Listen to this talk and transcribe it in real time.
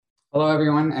Hello,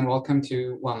 everyone, and welcome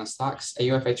to Wellness Talks, a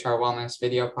UFHR wellness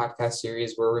video podcast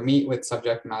series where we meet with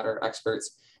subject matter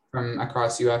experts from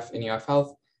across UF and UF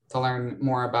Health to learn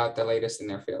more about the latest in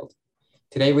their field.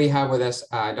 Today, we have with us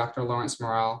Dr. Lawrence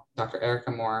Morrell, Dr.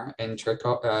 Erica Moore, and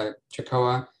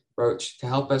Chirkoa Roach to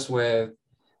help us with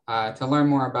to learn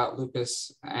more about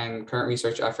lupus and current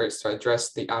research efforts to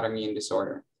address the autoimmune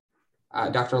disorder.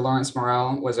 Dr. Lawrence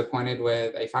Morrell was appointed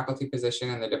with a faculty position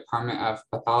in the Department of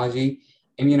Pathology,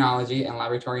 Immunology, and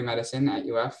Laboratory Medicine at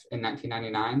UF in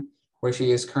 1999, where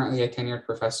she is currently a tenured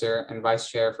professor and vice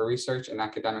chair for research and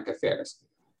academic affairs.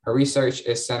 Her research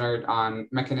is centered on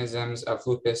mechanisms of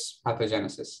lupus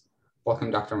pathogenesis. Welcome,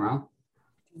 Dr. Morrell.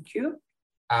 Thank you.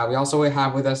 We also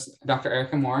have with us Dr.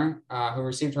 Erica Moore, who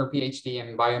received her PhD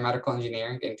in biomedical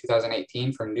engineering in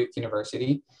 2018 from Duke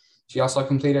University. She also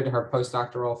completed her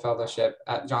postdoctoral fellowship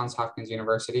at Johns Hopkins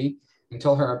University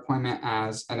until her appointment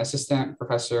as an assistant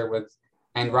professor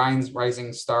and Ryan's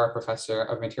Rising Star Professor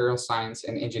of Material Science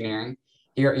and Engineering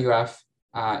here at UF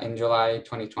in July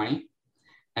 2020.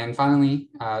 And finally,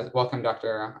 welcome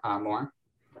Dr. Moore.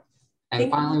 And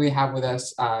finally, we have with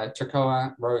us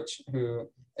Chirkoa Roach, who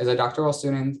is a doctoral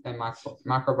student in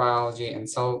microbiology and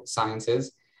cell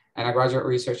sciences and a graduate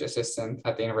research assistant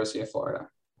at the University of Florida.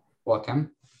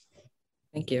 Welcome.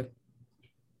 Thank you.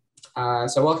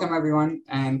 So welcome everyone,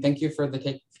 and thank you for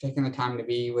taking the time to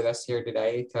be with us here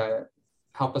today to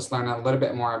help us learn a little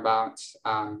bit more about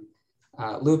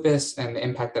lupus and the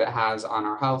impact that it has on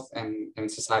our health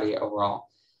and society overall.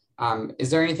 Is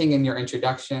there anything in your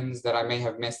introductions that I may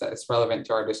have missed that is relevant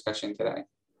to our discussion today?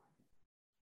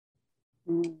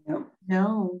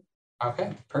 No.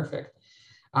 Okay, perfect.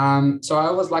 So I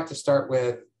always like to start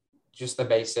with just the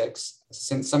basics,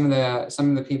 since some of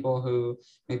the people who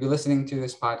may be listening to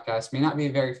this podcast may not be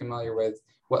very familiar with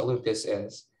what lupus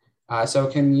is. So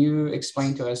can you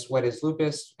explain to us what is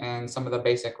lupus and some of the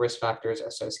basic risk factors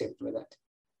associated with it?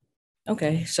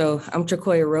 Okay, so I'm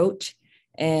Chirkoa Roach,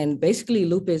 and basically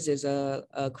lupus is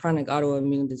a chronic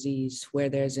autoimmune disease where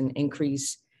there's an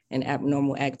increase in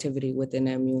abnormal activity within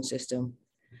the immune system.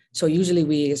 So usually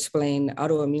we explain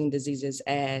autoimmune diseases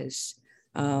as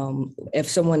if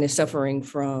someone is suffering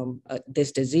from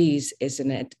this disease, it's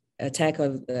an attack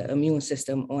of the immune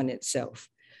system on itself.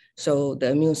 So the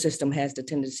immune system has the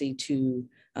tendency to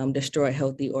destroy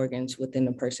healthy organs within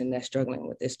the person that's struggling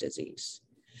with this disease.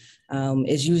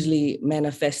 It's usually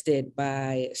manifested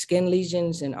by skin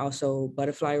lesions and also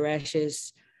butterfly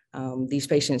rashes. These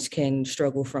patients can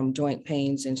struggle from joint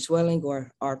pains and swelling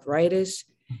or arthritis.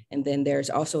 And then there's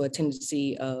also a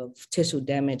tendency of tissue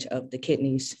damage of the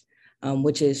kidneys,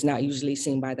 which is not usually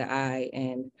seen by the eye.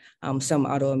 And some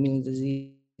autoimmune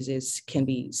diseases can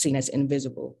be seen as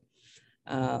invisible.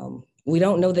 We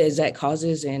don't know the exact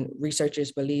causes, and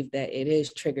researchers believe that it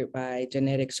is triggered by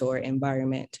genetics or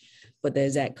environment, but the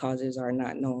exact causes are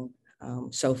not known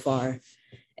so far.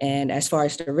 And as far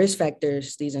as the risk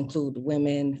factors, these include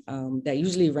women that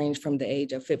usually range from the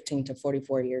age of 15 to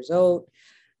 44 years old.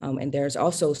 And there's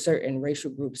also certain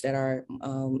racial groups that are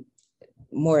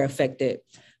more affected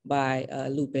by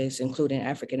lupus, including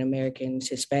African Americans,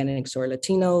 Hispanics, or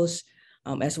Latinos,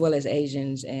 as well as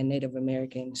Asians and Native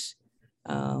Americans.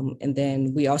 And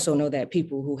then we also know that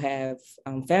people who have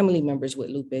family members with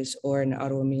lupus or an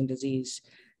autoimmune disease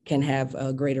can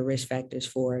have greater risk factors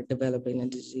for developing the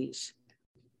disease.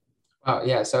 Well,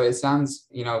 yeah, so it sounds,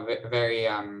 very,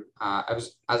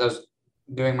 as I was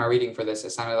doing my reading for this, it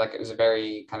sounded like it was a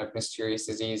very kind of mysterious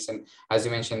disease. And as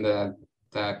you mentioned,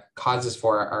 the causes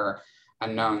for it are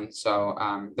unknown. So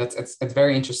it's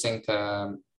very interesting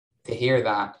to hear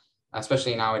that,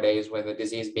 especially nowadays with the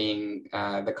disease being,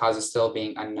 the causes still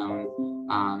being unknown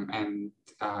and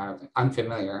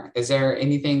unfamiliar. Is there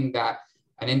anything that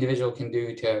an individual can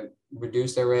do to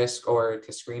reduce their risk or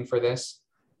to screen for this?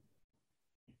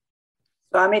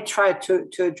 So I may try to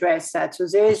address that. So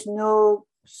there is no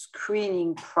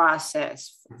screening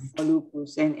process for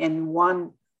lupus. And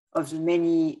one of the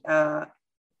many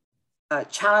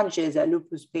challenges that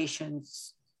lupus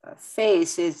patients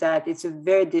face is that it's a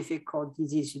very difficult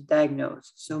disease to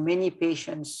diagnose. So many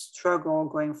patients struggle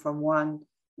going from one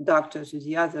doctor to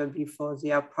the other before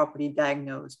they are properly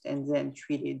diagnosed and then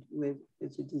treated with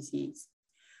the disease.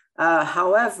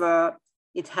 However,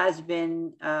 it has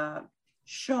been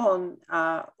shown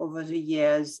over the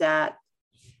years that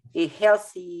a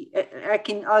healthy, like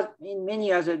in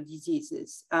many other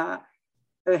diseases, a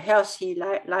healthy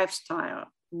lifestyle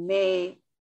may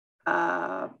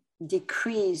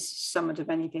decrease some of the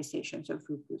manifestations of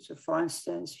lupus. So for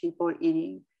instance, people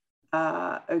eating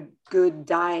a good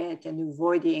diet and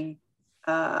avoiding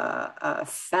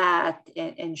fat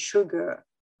and sugar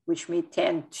which may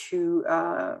tend to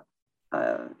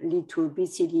lead to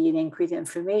obesity and increased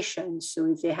inflammation. So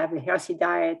if they have a healthy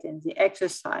diet and they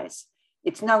exercise,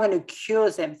 it's not going to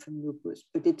cure them from lupus,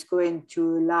 but it's going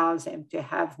to allow them to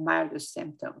have milder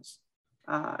symptoms.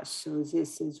 So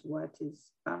this is what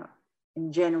is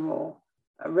in general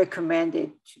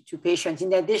recommended to patients,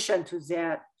 in addition to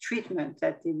their treatment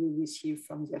that they will receive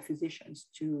from their physicians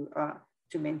to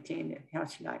maintain a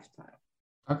healthy lifestyle.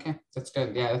 Okay, that's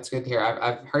good. Yeah, that's good to hear.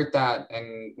 I've heard that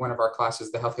in one of our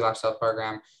classes, the Healthy Lifestyle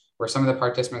Program, where some of the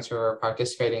participants who were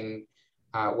participating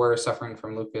were suffering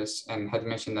from lupus and had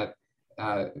mentioned that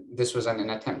this was an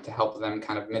attempt to help them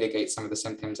kind of mitigate some of the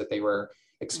symptoms that they were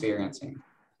experiencing.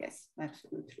 Yes,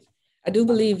 absolutely. I do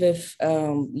believe if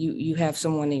you have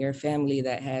someone in your family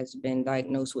that has been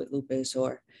diagnosed with lupus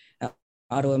or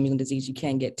autoimmune disease, you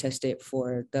can get tested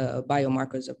for the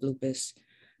biomarkers of lupus.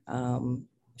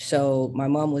 So my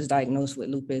mom was diagnosed with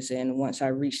lupus, and once I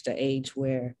reached the age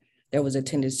where there was a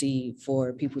tendency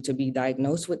for people to be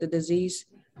diagnosed with the disease,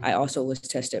 I also was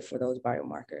tested for those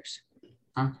biomarkers.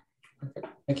 Perfect.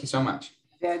 Thank you so much.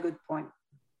 Very good point.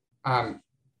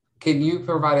 Can you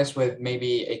provide us with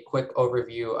maybe a quick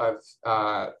overview of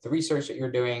the research that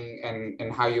you're doing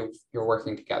and how you're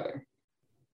working together?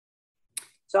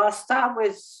 So I'll start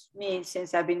with me,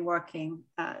 since I've been working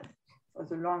for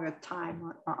the longer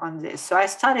time on this. So I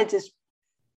started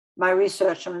my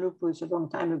research on lupus a long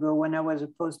time ago when I was a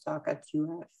postdoc at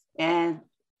UF. And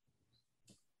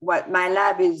what my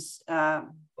lab is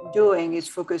doing is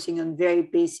focusing on very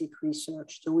basic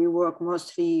research. So we work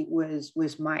mostly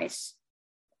with mice,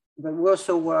 but we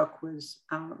also work with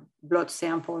blood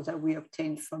samples that we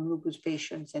obtained from lupus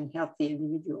patients and healthy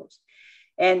individuals.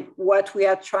 And what we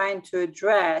are trying to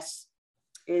address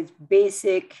is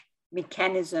basic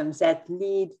mechanisms that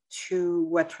lead to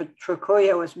what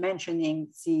Trokoya was mentioning,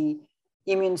 the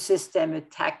immune system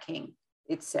attacking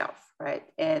itself, right?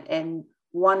 And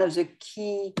one of the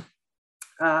key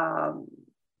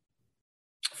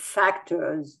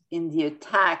factors in the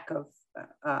attack of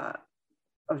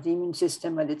the immune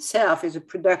system on itself is a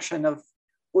production of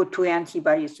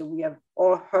autoantibodies. So we have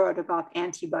all heard about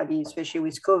antibodies, especially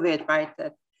with COVID, right?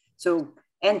 So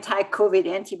anti-COVID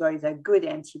antibodies are good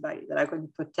antibodies that are going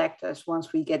to protect us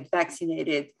once we get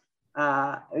vaccinated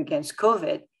against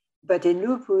COVID. But in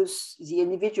lupus,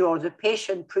 the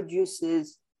patient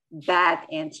produces bad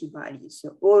antibodies.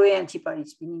 So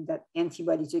autoantibodies, meaning that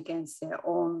antibodies against their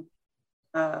own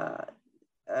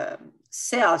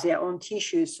cells, their own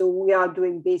tissues. So we are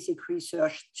doing basic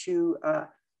research to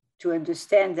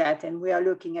understand that. And we are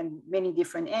looking at many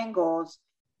different angles.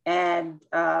 And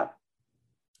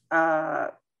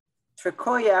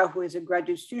Trokoya, who is a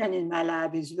graduate student in my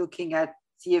lab, is looking at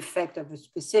the effect of a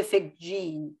specific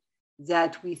gene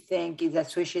that we think is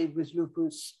associated with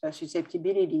lupus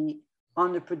susceptibility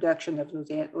on the production of those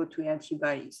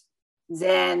autoantibodies.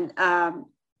 Then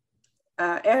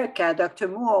Erica, Dr.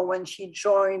 Moore, when she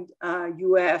joined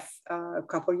UF a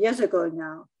couple of years ago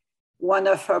now, one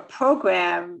of her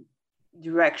program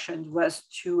directions was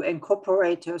to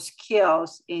incorporate her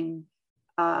skills in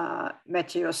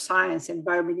material science and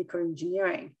biomedical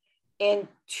engineering and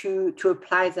to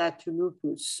apply that to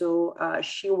lupus. So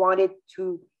she wanted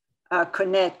to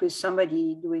connect with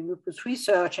somebody doing lupus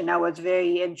research, and I was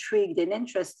very intrigued and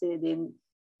interested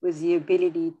with the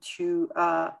ability to,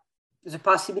 the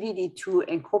possibility to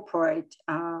incorporate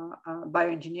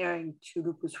bioengineering to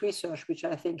lupus research, which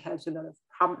I think has a lot of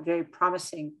very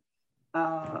promising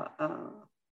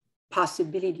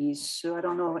possibilities. So I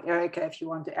don't know, Erica, if you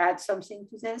want to add something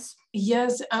to this.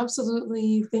 Yes,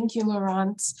 absolutely. Thank you,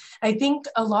 Laurence. I think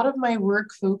a lot of my work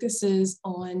focuses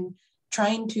on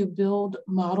trying to build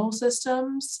model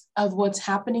systems of what's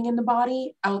happening in the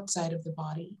body outside of the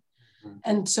body.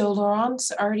 And so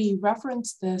Laurence already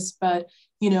referenced this, but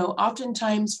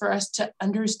oftentimes for us to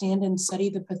understand and study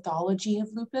the pathology of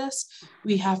lupus,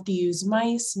 we have to use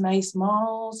mice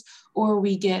models, or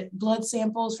we get blood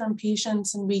samples from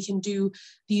patients, and we can do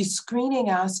these screening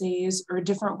assays or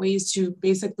different ways to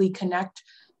basically connect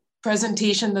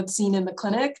presentation that's seen in the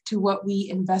clinic to what we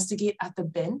investigate at the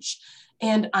bench.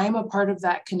 And I'm a part of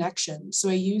that connection. So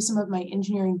I use some of my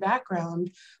engineering background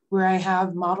where I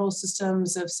have model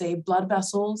systems of, say, blood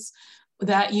vessels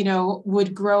that,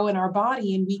 would grow in our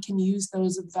body, and we can use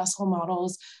those vessel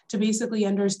models to basically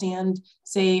understand,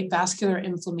 say, vascular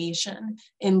inflammation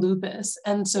in lupus.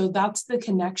 And so that's the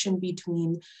connection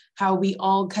between how we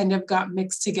all kind of got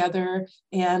mixed together.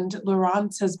 And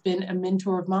Laurence has been a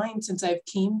mentor of mine since I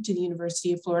came to the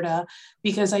University of Florida,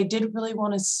 because I did really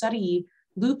want to study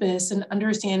lupus and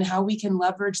understand how we can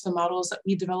leverage the models that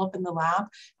we develop in the lab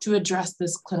to address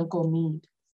this clinical need.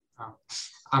 Wow.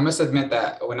 I must admit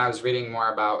that when I was reading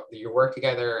more about your work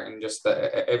together and just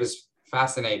it was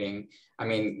fascinating. I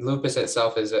mean, lupus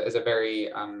itself is a very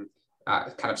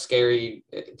kind of scary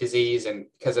disease, and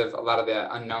because of a lot of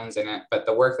the unknowns in it, but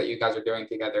the work that you guys are doing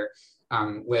together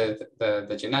with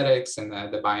the genetics and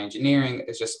the bioengineering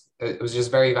it was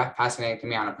just very fascinating to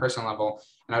me on a personal level,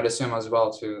 and I would assume as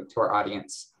well to our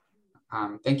audience.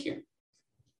 Thank you.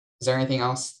 Is there anything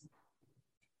else?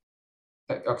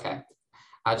 Okay.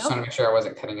 I just want to make sure I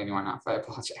wasn't cutting anyone off. I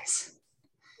apologize.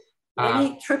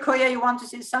 Maybe, Tricoya, you want to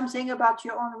say something about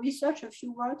your own research, a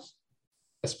few words?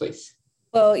 Yes, please.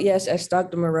 Well, yes, as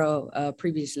Dr. Moreau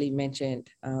previously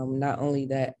mentioned, not only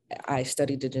that I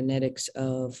studied the genetics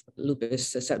of lupus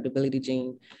susceptibility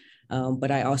gene,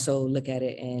 but I also look at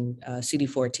it in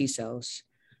CD4 T cells.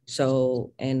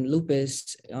 So in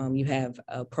lupus, you have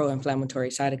pro-inflammatory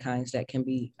cytokines that can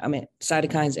be,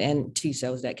 cytokines and T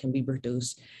cells that can be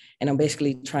produced. And I'm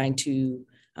basically trying to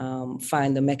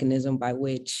find the mechanism by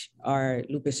which our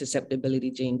lupus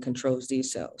susceptibility gene controls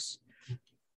these cells.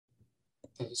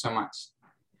 Thank you so much.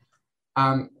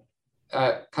 Kind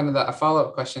of a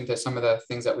follow-up question to some of the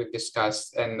things that we've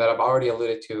discussed and that I've already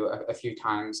alluded to a few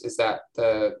times is that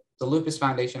the Lupus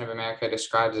Foundation of America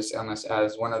describes this illness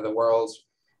as one of the world's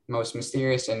most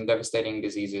mysterious and devastating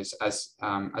diseases, as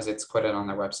it's quoted on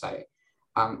their website.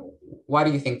 Why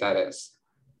do you think that is?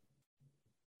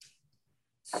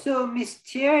 So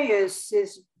mysterious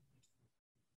is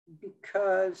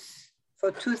because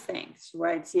for two things,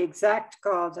 right? The exact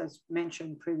cause, as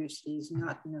mentioned previously, is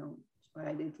not known,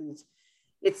 right?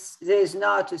 There's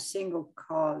not a single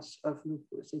cause of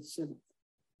lupus. It's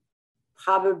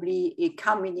probably a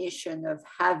combination of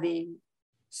having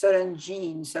certain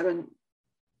genes, certain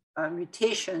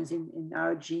mutations in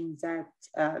our genes that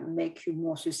make you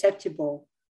more susceptible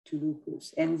to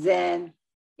lupus. And then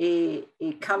a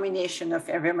combination of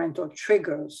environmental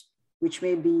triggers, which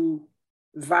may be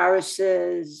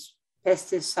viruses,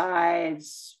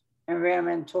 pesticides,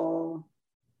 environmental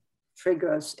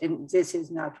triggers, and this is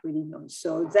not really known.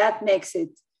 So that makes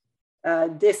it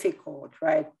difficult,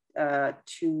 right,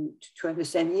 to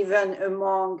understand. Even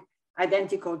among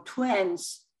identical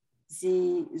twins,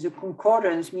 the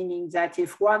concordance, meaning that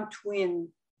if one twin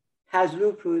has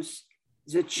lupus,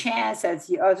 the chance that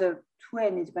the other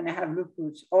twin is going to have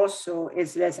lupus also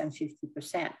is less than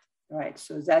 50%, right?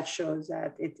 So that shows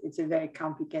that it's a very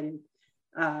complicated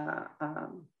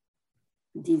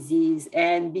disease.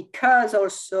 And because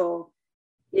also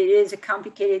it is a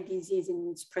complicated disease in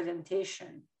its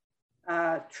presentation,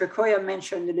 Tricoya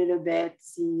mentioned a little bit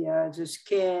the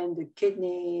skin, the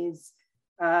kidneys,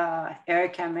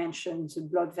 Erica mentioned the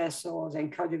blood vessels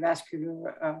and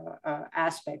cardiovascular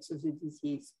aspects of the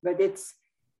disease, but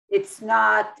it's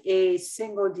not a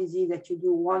single disease that you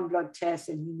do one blood test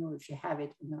and you know if you have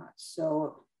it or not.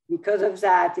 So because of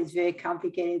that, it's very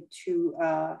complicated to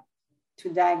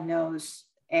diagnose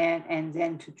and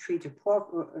then to treat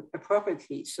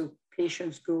appropriately. So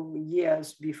patients go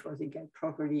years before they get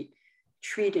properly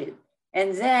treated.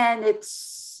 And then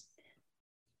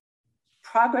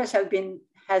progress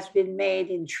has been made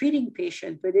in treating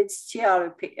patients, but it's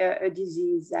still a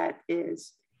disease that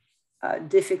is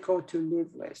difficult to live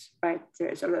with, right?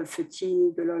 There's a lot of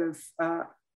fatigue, a lot of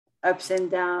ups and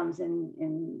downs, and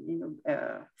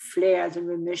flares and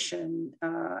remission,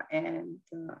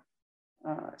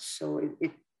 so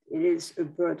it is a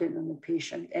burden on the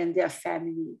patient and their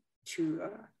family to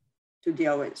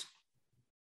deal with.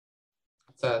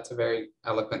 That's a very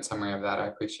eloquent summary of that. I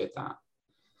appreciate that.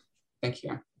 Thank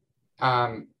you.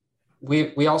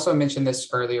 We also mentioned this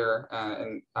earlier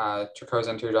in Tricoya's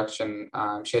introduction.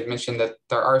 She had mentioned that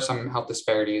there are some health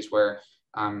disparities where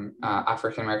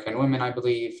African-American women, I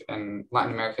believe, and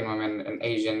Latin American women and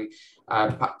Asian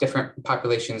different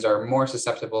populations are more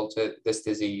susceptible to this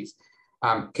disease.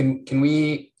 Can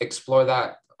we explore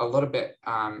that a little bit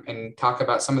and talk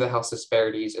about some of the health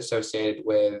disparities associated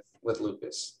with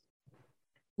lupus?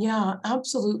 Yeah,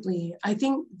 absolutely. I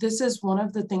think this is one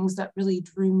of the things that really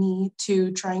drew me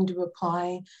to trying to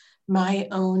apply my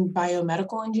own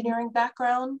biomedical engineering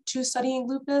background to studying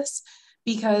lupus,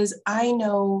 because I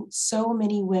know so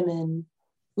many women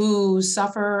who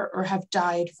suffer or have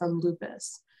died from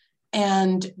lupus.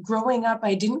 And growing up,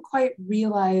 I didn't quite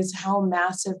realize how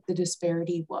massive the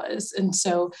disparity was. And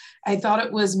so I thought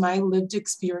it was my lived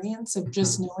experience of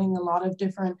just knowing a lot of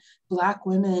different Black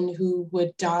women who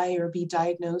would die or be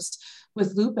diagnosed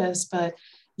with lupus. But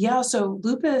yeah, so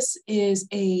lupus is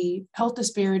a health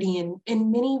disparity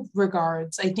in many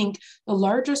regards. I think the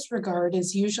largest regard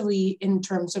is usually in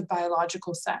terms of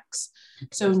biological sex.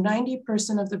 So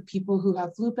 90% of the people who have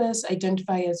lupus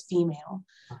identify as female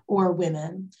or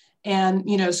women. And,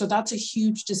 so that's a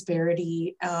huge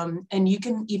disparity. And you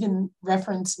can even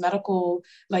reference medical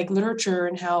literature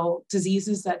and how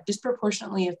diseases that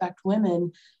disproportionately affect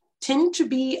women tend to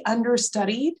be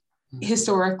understudied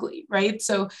historically, right?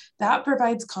 So that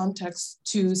provides context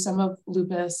to some of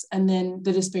lupus and then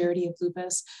the disparity of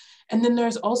lupus. And then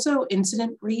there's also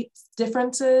incident rate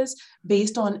differences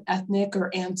based on ethnic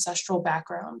or ancestral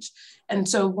background. And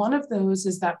so one of those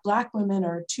is that Black women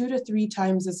are 2 to 3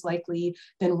 times as likely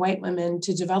than white women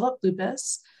to develop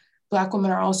lupus. Black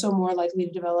women are also more likely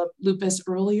to develop lupus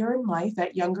earlier in life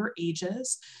at younger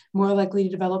ages, more likely to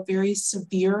develop very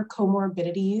severe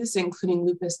comorbidities, including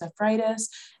lupus nephritis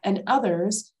and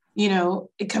others,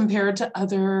 compared to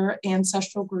other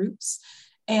ancestral groups.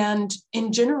 And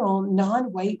in general,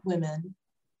 non-white women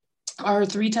are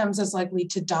 3 times as likely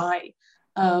to die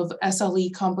of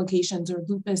SLE complications or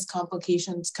lupus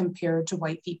complications compared to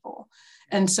white people.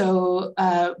 And so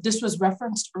this was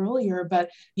referenced earlier, but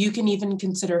you can even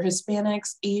consider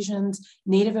Hispanics, Asians,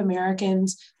 Native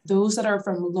Americans, those that are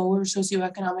from lower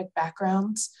socioeconomic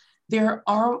backgrounds. They're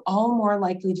all more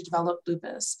likely to develop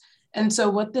lupus. And so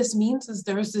what this means is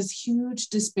there's this huge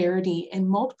disparity in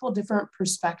multiple different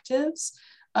perspectives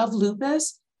of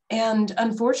lupus. And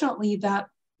unfortunately, that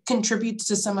contributes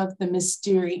to some of the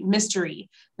mystery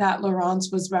that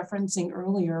Laurence was referencing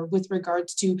earlier with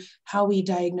regards to how we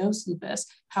diagnose lupus,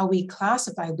 how we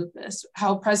classify lupus,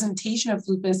 how presentation of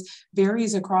lupus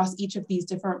varies across each of these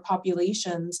different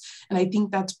populations. And I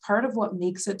think that's part of what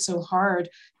makes it so hard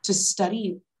to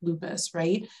study lupus,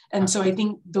 right? And so I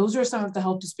think those are some of the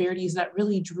health disparities that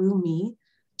really drew me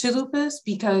to lupus,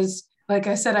 because like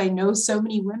I said, I know so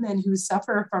many women who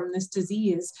suffer from this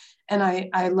disease, and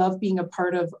I love being a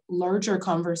part of larger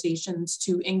conversations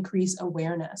to increase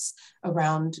awareness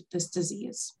around this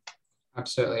disease.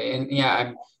 Absolutely. And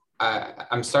yeah,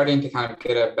 I'm starting to kind of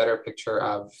get a better picture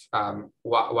of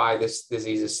why this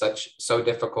disease is so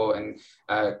difficult and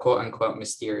quote unquote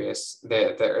mysterious.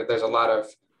 There's a lot of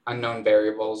unknown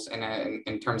variables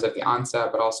in terms of the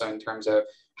onset, but also in terms of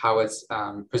how it's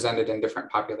presented in different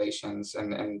populations,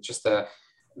 and just the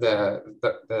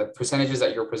percentages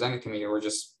that you're presenting to me were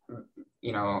just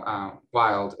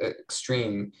wild,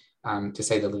 extreme, to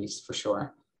say the least, for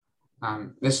sure.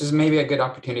 This is maybe a good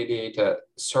opportunity to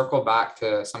circle back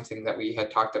to something that we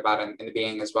had talked about in the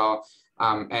beginning as well,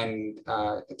 and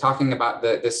talking about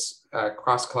this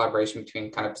cross collaboration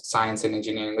between kind of science and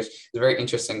engineering, which is very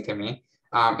interesting to me.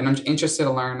 And I'm interested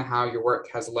to learn how your work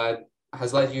has led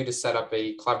you to set up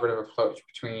a collaborative approach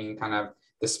between kind of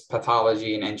this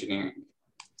pathology and engineering.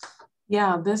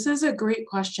 Yeah, this is a great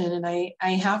question. And I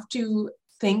have to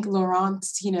thank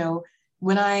Laurence.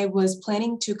 When I was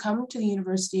planning to come to the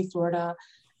University of Florida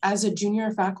as a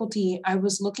junior faculty, I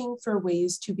was looking for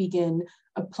ways to begin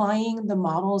applying the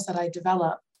models that I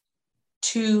developed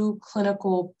to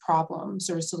clinical problems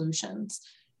or solutions.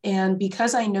 And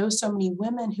because I know so many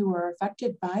women who are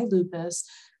affected by lupus,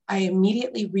 I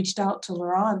immediately reached out to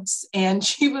Laurence, and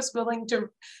she was willing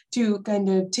to kind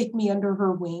of take me under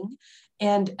her wing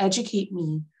and educate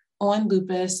me on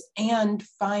lupus and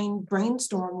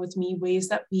brainstorm with me ways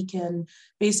that we can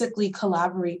basically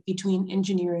collaborate between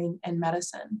engineering and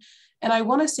medicine. And I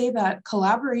want to say that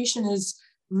collaboration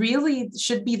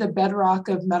should be the bedrock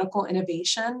of medical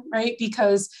innovation, right?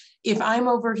 Because if I'm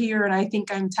over here and I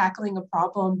think I'm tackling a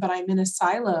problem, but I'm in a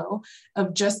silo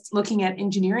of just looking at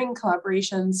engineering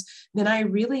collaborations, then I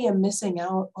really am missing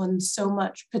out on so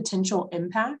much potential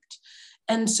impact.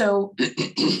 And so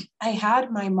I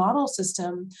had my model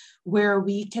system where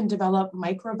we can develop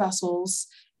microvessels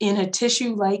in a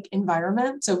tissue-like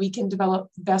environment. So we can develop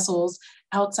vessels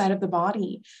outside of the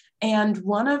body. And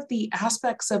one of the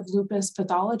aspects of lupus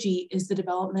pathology is the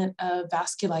development of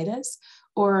vasculitis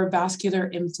or vascular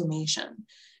inflammation.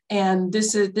 And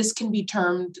this can be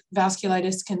termed,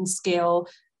 vasculitis can scale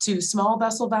to small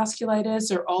vessel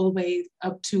vasculitis or all the way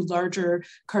up to larger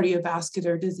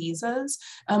cardiovascular diseases.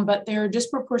 But they're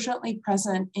disproportionately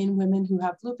present in women who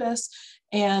have lupus.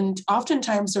 And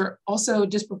oftentimes they're also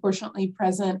disproportionately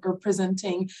present or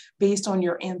presenting based on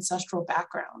your ancestral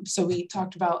background. So we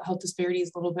talked about health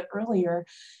disparities a little bit earlier.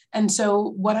 And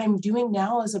so what I'm doing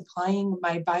now is applying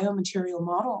my biomaterial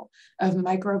model of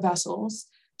microvessels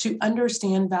to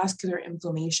understand vascular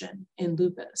inflammation in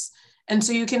lupus. And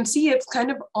so you can see it's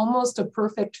kind of almost a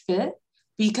perfect fit,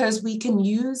 because we can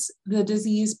use the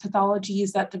disease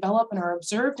pathologies that develop and are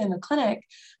observed in the clinic,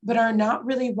 but are not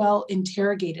really well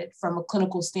interrogated from a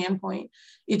clinical standpoint.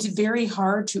 It's very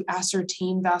hard to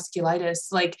ascertain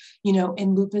vasculitis,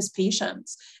 in lupus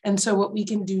patients. And so what we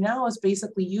can do now is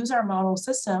basically use our model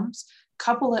systems,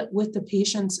 couple it with the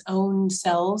patient's own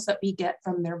cells that we get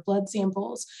from their blood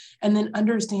samples, and then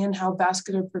understand how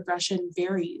vascular progression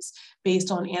varies based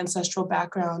on ancestral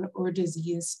background or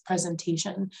disease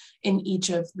presentation in each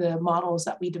of the models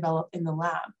that we develop in the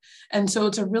lab. And so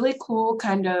it's a really cool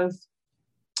kind of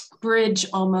bridge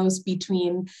almost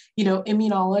between,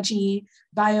 immunology,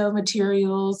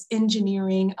 biomaterials,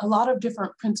 engineering. A lot of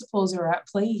different principles are at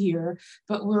play here,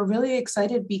 but we're really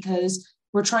excited because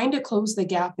we're trying to close the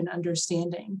gap in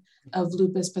understanding of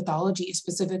lupus pathology,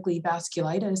 specifically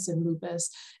vasculitis and lupus.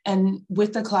 And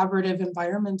with the collaborative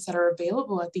environments that are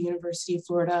available at the University of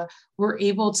Florida, we're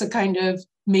able to kind of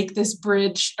make this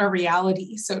bridge a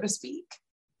reality, so to speak.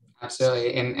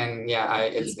 Absolutely, and yeah,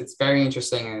 it's very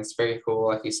interesting and it's very cool,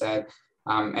 like you said,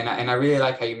 and I really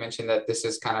like how you mentioned that this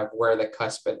is kind of where the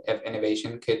cusp of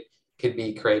innovation could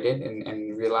be created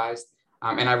and realized,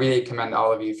 and I really commend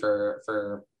all of you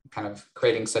for kind of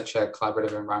creating such a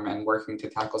collaborative environment and working to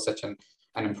tackle such an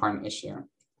important issue.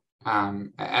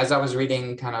 As I was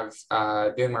reading, kind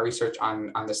of doing my research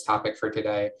on this topic for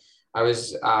today, I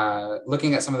was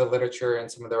looking at some of the literature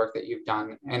and some of the work that you've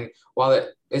done. And while it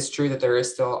is true that there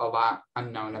is still a lot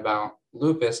unknown about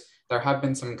lupus, there have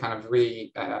been some kind of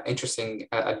really interesting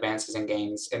advances and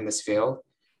gains in this field.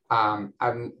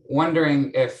 I'm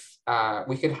wondering if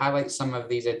we could highlight some of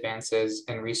these advances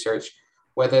in research,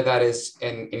 whether that is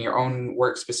in your own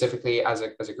work specifically as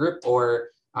a group or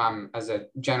as a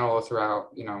general throughout,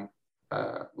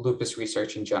 lupus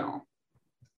research in general.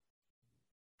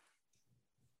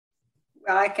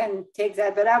 Well, I can take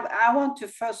that, but I want to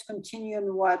first continue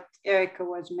on what Erica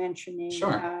was mentioning.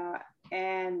 Sure.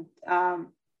 And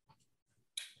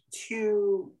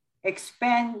to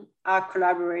expand our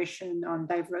collaboration on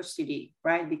diversity,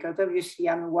 right? Because obviously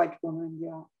I'm a white woman,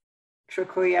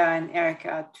 Tricoya and Erica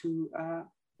are two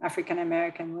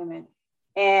African-American women.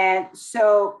 And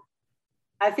so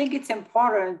I think it's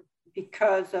important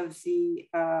because of the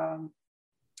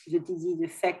disease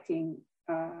affecting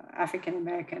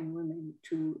African-American women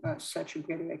to such a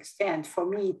greater extent, for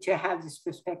me to have this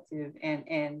perspective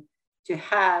and to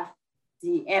have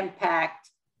the impact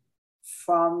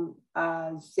from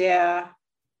their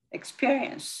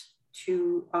experience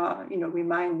to,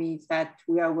 remind me that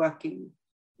we are working,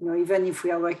 even if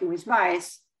we are working with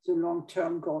mice, the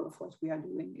long-term goal of what we are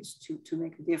doing is to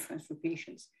make a difference for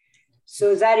patients.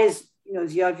 So that is,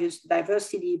 the obvious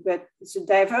diversity, but the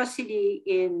diversity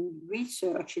in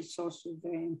research is also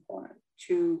very important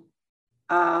to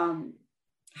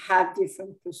have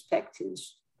different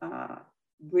perspectives,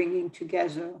 bringing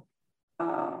together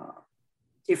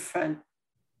different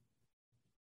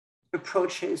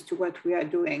approaches to what we are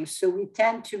doing. So we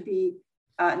tend to be,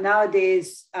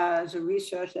 nowadays, the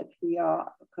research that we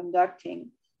are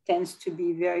conducting tends to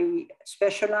be very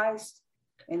specialized,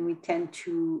 and we tend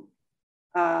to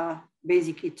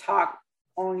basically talk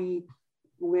only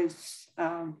with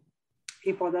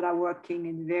people that are working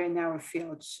in very narrow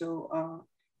fields. So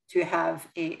to have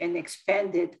an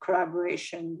expanded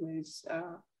collaboration with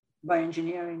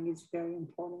bioengineering is very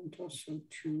important also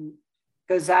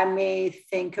because I may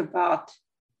think about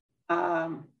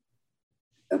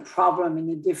a problem in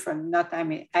a different,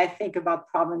 I think about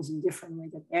problems in different way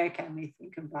that Erica may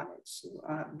think about it. So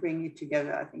bring it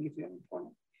together, I think is very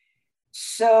important.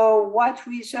 So what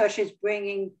research is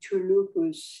bringing to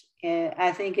lupus,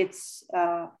 I think it's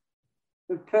a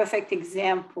perfect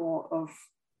example of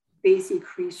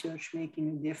basic research making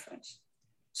a difference.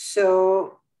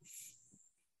 So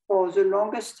for the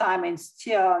longest time and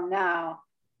still now,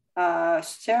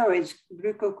 steroids,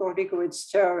 glucocorticoid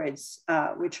steroids,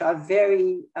 which are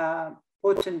very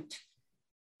potent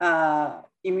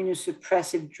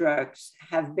immunosuppressive drugs,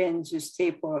 have been the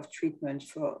staple of treatment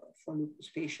for lupus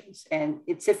patients. And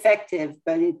it's effective,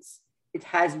 but it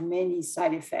has many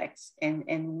side effects.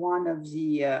 And one of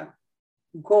the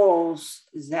goals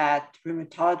that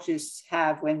rheumatologists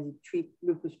have when they treat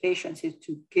lupus patients is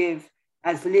to give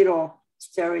as little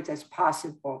steroids as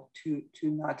possible to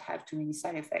not have too many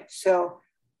side effects. So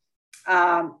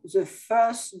the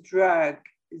first drug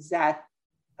that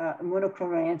a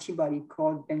monoclonal antibody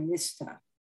called Benlysta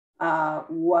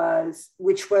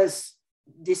which was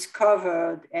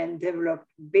discovered and developed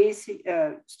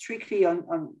strictly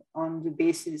on the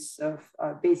basis of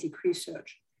basic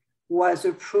research, was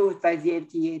approved by the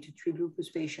FDA to treat lupus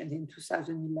patients in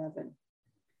 2011.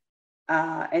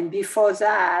 And before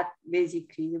that,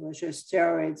 basically, there was just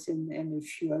steroids and a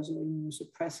few other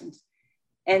immunosuppressants.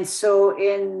 And so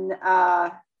in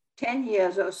 10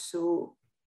 years or so,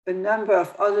 a number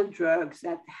of other drugs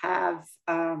that have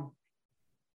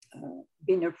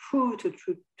been approved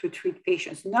to treat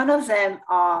patients. None of them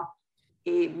are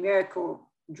a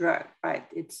miracle drug, right?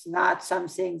 It's not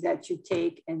something that you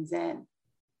take and then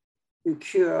you're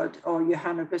cured or you're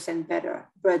 100% better,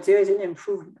 but there is an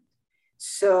improvement.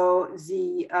 So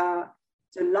the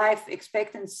life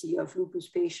expectancy of lupus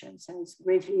patients has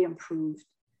greatly improved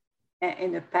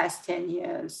in the past 10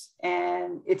 years.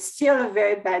 And it's still a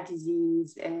very bad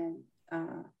disease, and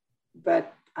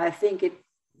but I think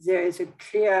there is a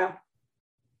clear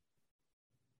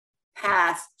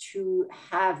path to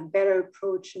have better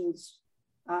approaches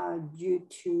due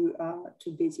to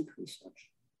basic research.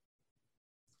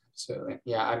 So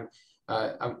yeah,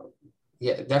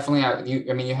 yeah, definitely.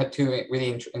 You had two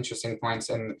really interesting points,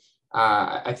 and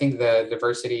I think the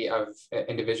diversity of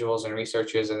individuals and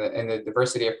researchers and the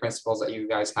diversity of principles that you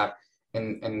guys have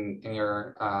in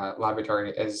your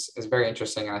laboratory is very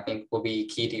interesting, and I think will be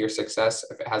key to your success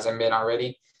if it hasn't been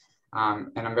already.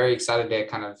 And I'm very excited to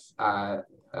kind of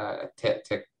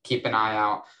to keep an eye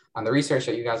out on the research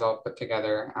that you guys all put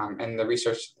together, and the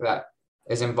research that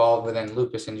is involved within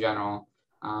lupus in general,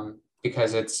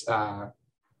 because it's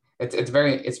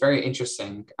very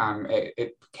interesting.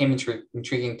 It became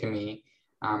intriguing to me.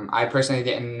 I personally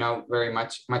didn't know very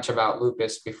much about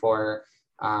lupus before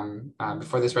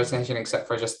this presentation, except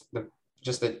for just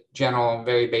the general,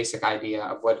 very basic idea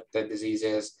of what the disease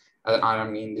is, an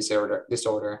autoimmune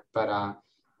disorder. But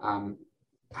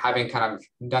having kind of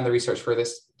done the research for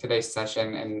today's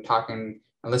session and talking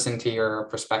and listening to your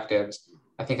perspectives,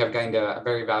 I think I've gained a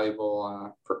very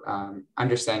valuable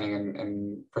understanding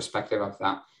and perspective of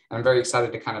that. And I'm very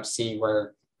excited to kind of see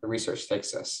where the research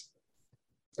takes us.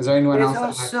 Is there anyone else?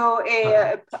 There's also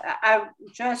I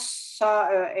just saw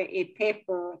a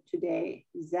paper today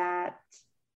that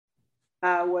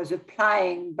was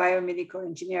applying biomedical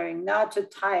engineering, not a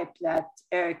type that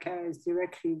Erica is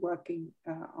directly working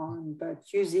on, but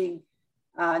using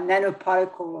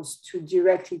nanoparticles to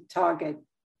directly target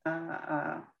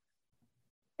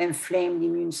inflamed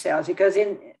immune cells. Because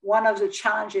one of the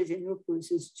challenges in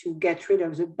lupus is to get rid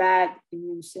of the bad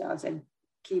immune cells and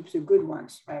keep the good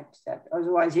ones, right? That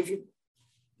otherwise, if you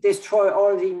destroy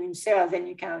all the immune cells, then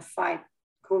you cannot fight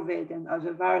COVID and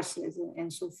other viruses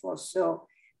and so forth. So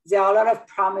there are a lot of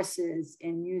promises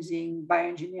in using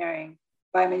biomedical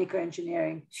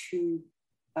engineering to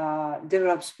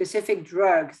develop specific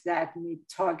drugs that may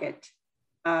target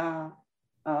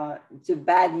the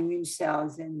bad immune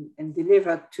cells and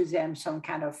deliver to them some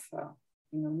kind of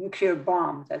nuclear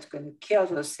bomb that's going to kill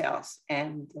those cells,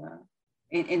 and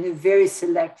in a very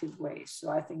selective way. So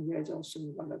I think there's also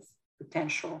a lot of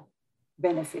potential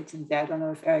benefits in that. I don't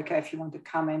know if Erica, if you want to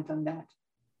comment on that.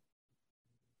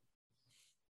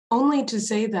 Only to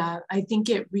say that I think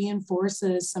it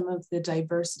reinforces some of the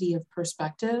diversity of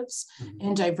perspectives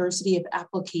and diversity of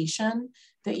application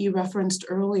that you referenced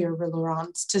earlier,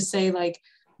 Laurence, to say like,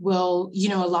 well,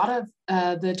 a lot of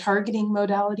the targeting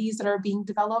modalities that are being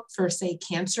developed for, say,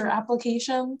 cancer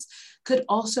applications could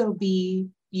also be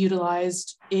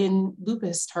utilized in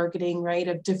lupus targeting, right,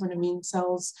 of different immune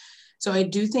cells. So I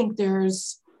do think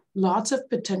there's lots of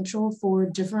potential for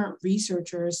different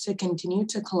researchers to continue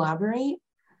to collaborate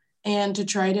and to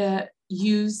try to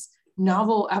use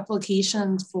novel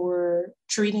applications for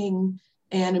treating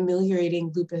and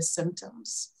ameliorating lupus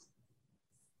symptoms.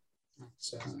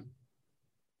 So,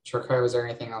 Troy, was there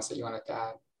anything else that you wanted to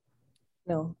add?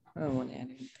 No, I don't want to add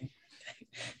anything.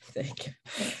 Thank you.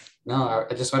 No,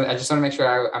 I just want to make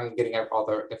sure I'm getting all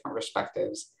the different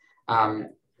perspectives.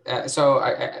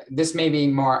 So this may be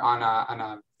more on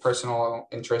a personal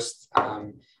interest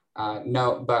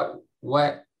note, but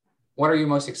what are you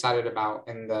most excited about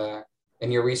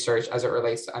in your research as it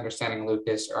relates to understanding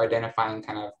lupus or identifying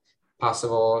kind of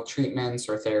possible treatments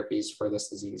or therapies for this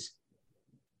disease?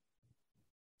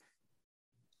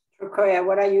 Trokoya,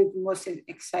 what are you most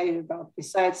excited about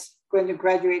besides going to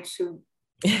graduate soon?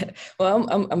 Well,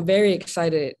 I'm very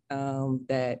excited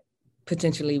that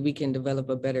potentially we can develop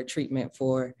a better treatment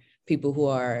for people who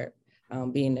are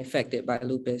being affected by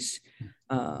lupus.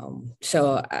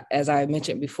 So as I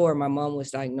mentioned before, my mom was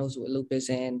diagnosed with lupus,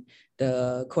 and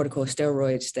the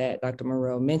corticosteroids that Dr.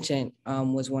 Moreau mentioned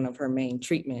was one of her main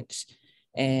treatments.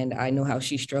 And I know how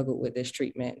she struggled with this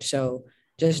treatment. So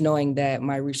just knowing that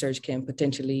my research can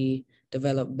potentially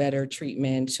develop better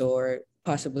treatments or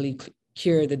possibly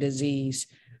cure the disease,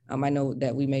 I know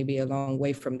that we may be a long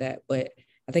way from that, but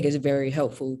I think it's very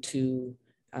helpful to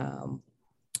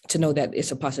know that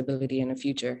it's a possibility in the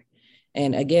future.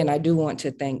 And again, I do want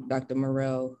to thank Dr.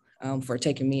 Morell for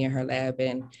taking me in her lab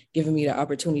and giving me the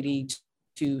opportunity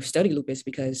to study lupus,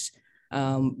 because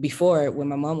before, when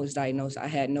my mom was diagnosed, I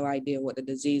had no idea what the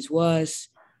disease was.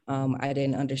 I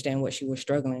didn't understand what she was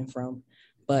struggling from.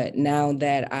 But now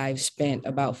that I've spent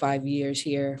about 5 years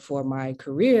here for my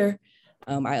career,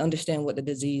 I understand what the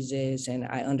disease is, and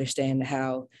I understand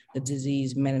how the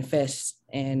disease manifests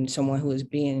in someone who is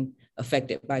being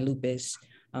affected by lupus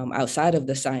outside of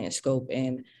the science scope.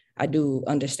 And I do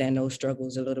understand those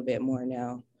struggles a little bit more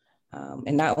now.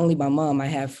 And not only my mom, I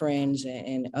have friends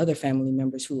and other family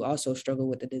members who also struggle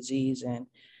with the disease. And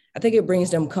I think it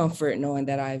brings them comfort knowing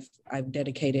that I've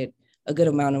dedicated a good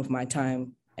amount of my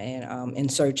time and in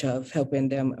search of helping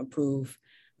them improve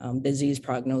disease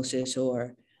prognosis,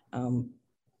 or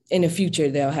in the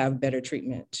future, they'll have better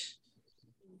treatment.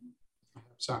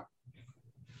 So,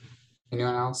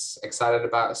 anyone else excited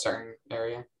about a certain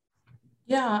area?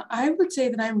 Yeah, I would say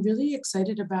that I'm really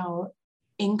excited about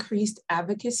increased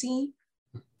advocacy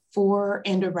for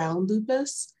and around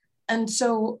lupus. And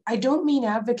so I don't mean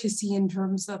advocacy in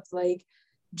terms of like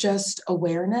just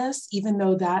awareness, even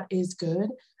though that is good.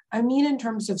 I mean in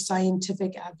terms of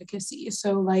scientific advocacy.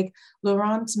 So like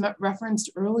Laurence referenced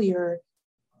earlier,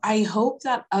 I hope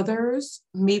that others,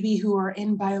 maybe who are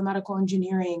in biomedical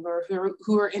engineering or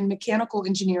who are in mechanical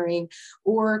engineering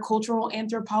or cultural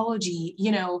anthropology,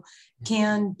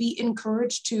 can be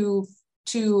encouraged to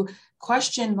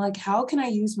question, like, how can I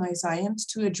use my science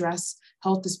to address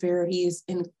health disparities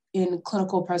in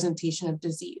clinical presentation of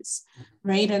disease,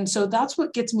 right? And so that's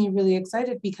what gets me really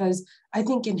excited, because I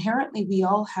think inherently we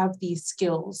all have these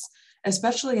skills,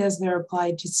 especially as they're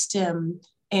applied to STEM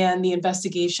and the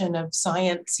investigation of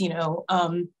science,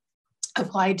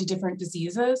 applied to different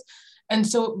diseases. And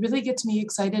so it really gets me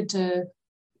excited to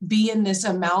be in this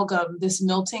amalgam, this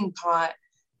melting pot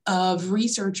of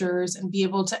researchers, and be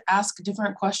able to ask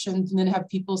different questions and then have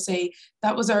people say,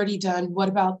 that was already done. What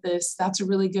about this? That's a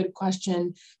really good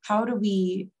question. How do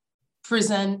we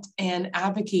present and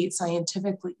advocate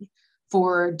scientifically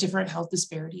for different health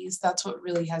disparities? That's what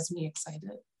really has me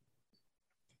excited.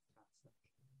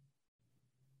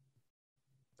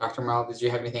 Dr. Mel, did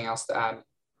you have anything else to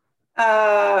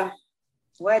add?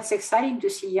 Well, it's exciting to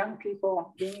see young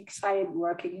people being excited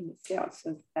working in the field.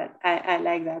 So I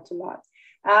like that a lot.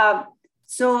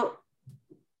 So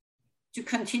to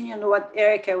continue on what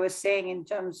Erica was saying in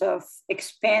terms of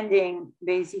expanding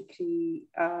basically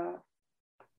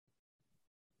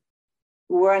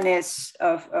awareness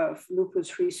of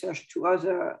lupus research to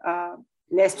other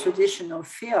less traditional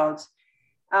fields,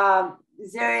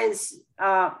 there is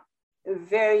a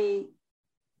very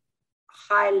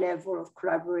high level of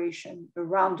collaboration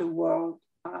around the world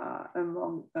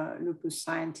among lupus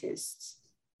scientists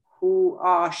who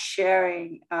are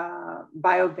sharing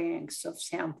biobanks of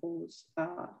samples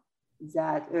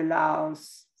that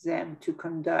allows them to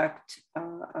conduct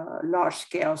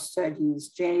large-scale studies,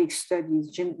 genetic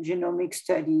studies, genomic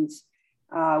studies,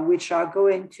 which are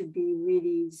going to be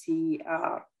really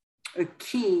a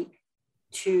key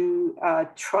to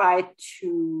try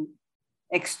to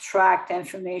extract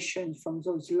information from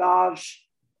those large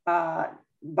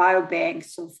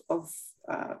biobanks of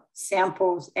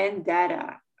samples and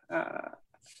data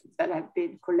that have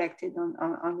been collected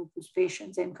on lupus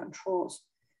patients and controls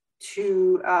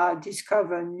to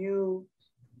discover new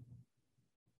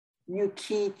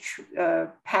key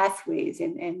pathways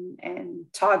and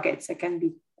targets that can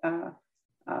be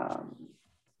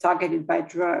targeted by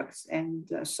drugs.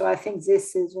 And so I think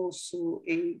this is also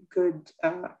a good,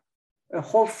 a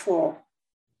hopeful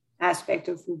aspect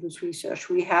of lupus research.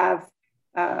 We have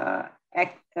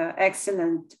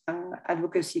excellent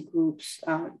advocacy groups,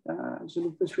 the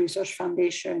Lupus Research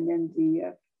Foundation and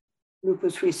the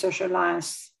Lupus Research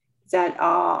Alliance, that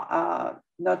are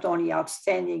not only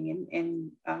outstanding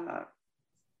in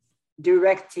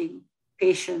directing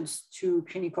patients to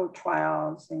clinical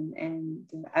trials and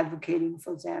advocating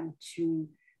for them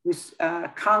with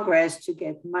Congress to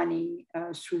get money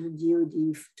through the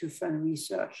DoD to fund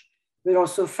research, but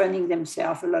also funding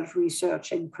themselves a lot of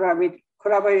research and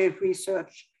collaborative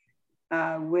research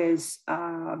with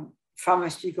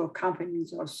pharmaceutical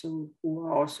companies also, who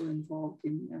are also involved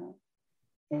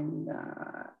in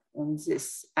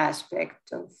this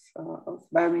aspect of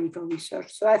biomedical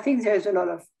research. So I think there's a lot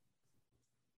of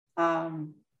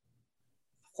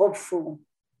hopeful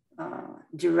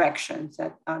directions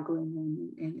that are going on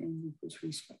in lupus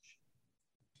research.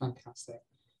 Fantastic.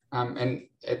 And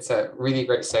it's a really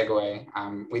great segue.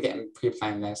 We didn't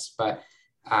pre-plan this, but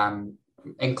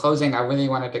in closing, I really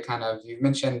wanted to you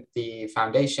mentioned the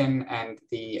foundation and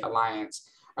the alliance.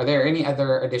 Are there any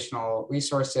other additional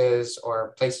resources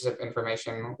or places of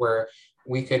information where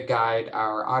we could guide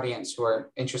our audience who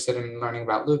are interested in learning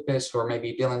about lupus, who are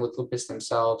maybe dealing with lupus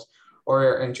themselves, or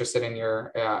are interested in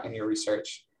your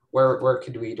research? Where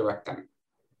could we direct them?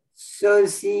 So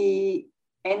the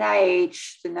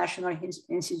NIH, the National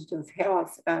Institute of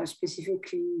Health,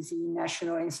 specifically the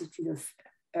National Institute of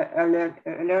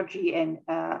Allergy and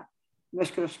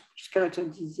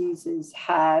Musculoskeletal Diseases,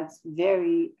 has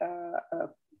very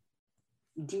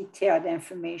detailed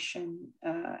information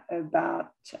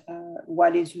about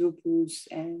what is lupus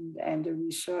and the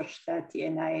research that the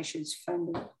NIH is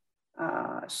funding.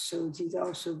 So these are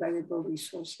also valuable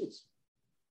resources.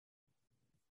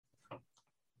 Are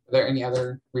there any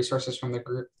other resources from the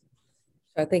group?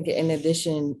 I think in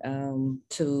addition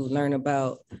to learn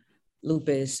about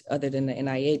lupus, other than the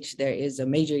NIH, there is a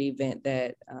major event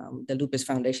that the Lupus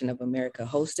Foundation of America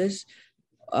hosts.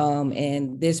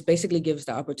 And this basically gives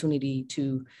the opportunity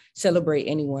to celebrate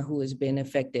anyone who has been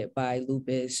affected by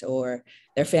lupus or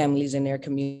their families and their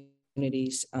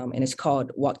communities. And it's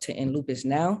called Walk to End Lupus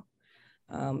Now.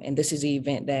 And this is an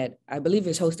event that I believe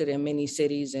is hosted in many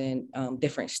cities and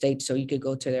different states. So you could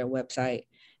go to their website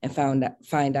and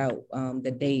find out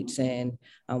the dates and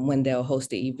when they'll host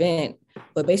the event.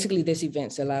 But basically this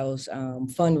event allows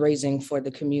fundraising for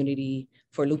the community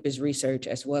for lupus research,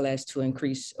 as well as to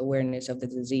increase awareness of the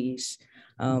disease.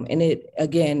 And it,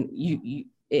 again,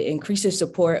 it increases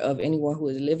support of anyone who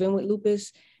is living with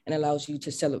lupus and allows you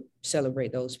to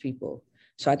celebrate those people.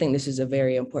 So I think this is a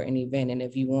very important event. And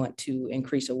if you want to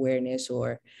increase awareness,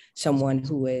 or someone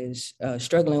who is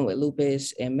struggling with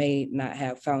lupus and may not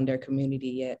have found their community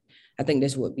yet, I think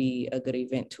this would be a good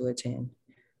event to attend.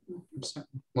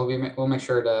 We'll make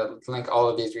sure to link all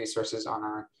of these resources on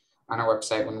our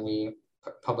website when we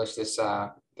publish this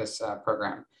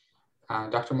program.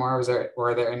 Dr. Moore,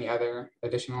 were there any other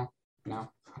additional?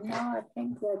 No. Okay. No, I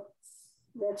think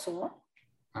that's all.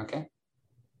 Okay,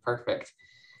 perfect.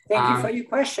 Thank you for your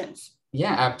questions.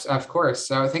 Yeah, of course.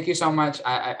 So thank you so much.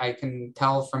 I can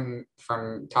tell from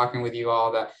talking with you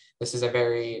all that this is a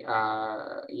very,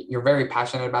 you're very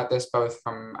passionate about this, both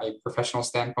from a professional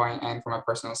standpoint and from a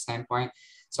personal standpoint.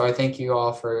 So I thank you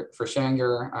all for sharing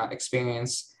your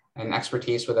experience and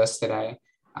expertise with us today.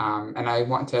 And I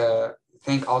want to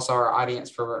thank also our audience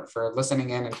for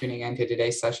listening in and tuning in to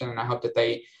today's session. And I hope that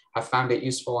they have found it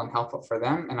useful and helpful for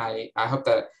them. And I hope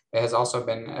that it has also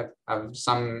been of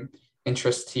some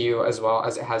interest to you as well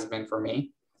as it has been for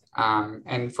me.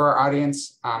 And for our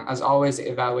audience, as always,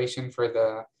 the evaluation for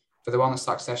the Wellness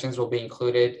Talk sessions will be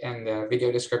included in the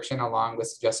video description, along with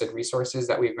suggested resources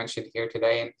that we've mentioned here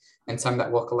today, and some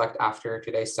that we'll collect after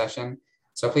today's session.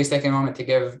 So please take a moment to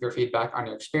give your feedback on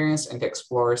your experience and to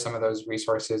explore some of those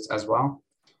resources as well.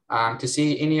 To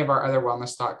see any of our other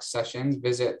Wellness Talk sessions,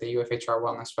 visit the UFHR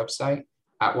Wellness website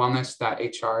at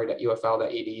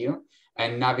wellness.hr.ufl.edu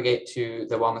and navigate to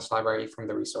the Wellness Library from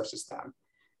the Resources tab.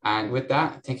 And with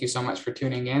that, thank you so much for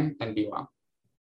tuning in, and be well.